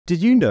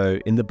Did you know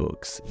in the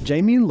books,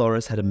 Jaime and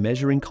Loras had a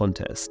measuring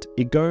contest?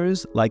 It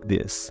goes like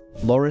this.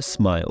 Loras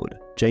smiled.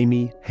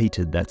 Jaime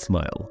hated that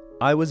smile.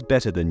 I was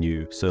better than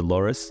you, Sir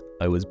Loras.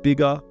 I was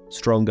bigger,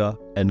 stronger,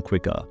 and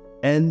quicker.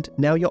 And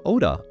now you're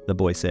older, the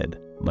boy said.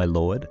 My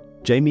lord.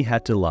 Jaime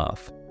had to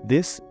laugh.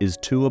 This is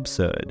too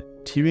absurd.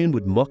 Tyrion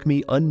would mock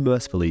me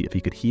unmercifully if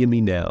he could hear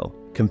me now,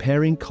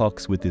 comparing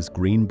Cox with this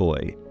green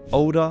boy.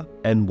 Older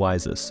and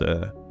wiser,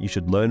 sir. You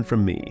should learn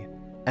from me.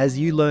 As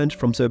you learned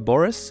from Sir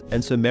Boris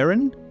and Sir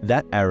Meryn,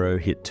 that arrow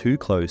hit too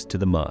close to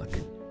the mark.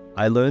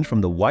 I learned from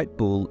the White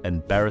Bull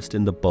and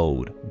Barristan the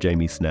Bold,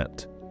 Jaime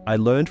snapped. I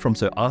learned from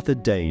Sir Arthur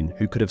Dayne,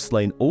 who could have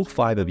slain all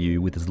 5 of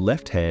you with his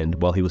left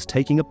hand while he was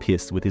taking a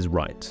piss with his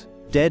right.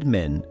 Dead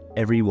men,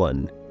 every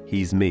one.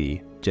 He's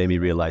me, Jaime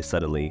realized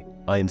suddenly.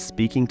 I am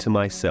speaking to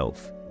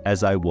myself,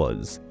 as I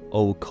was.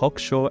 Oh,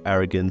 cocksure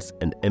arrogance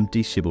and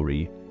empty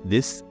chivalry.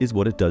 This is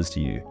what it does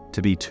to you,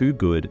 to be too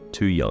good,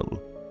 too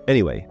young.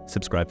 Anyway,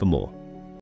 subscribe for more.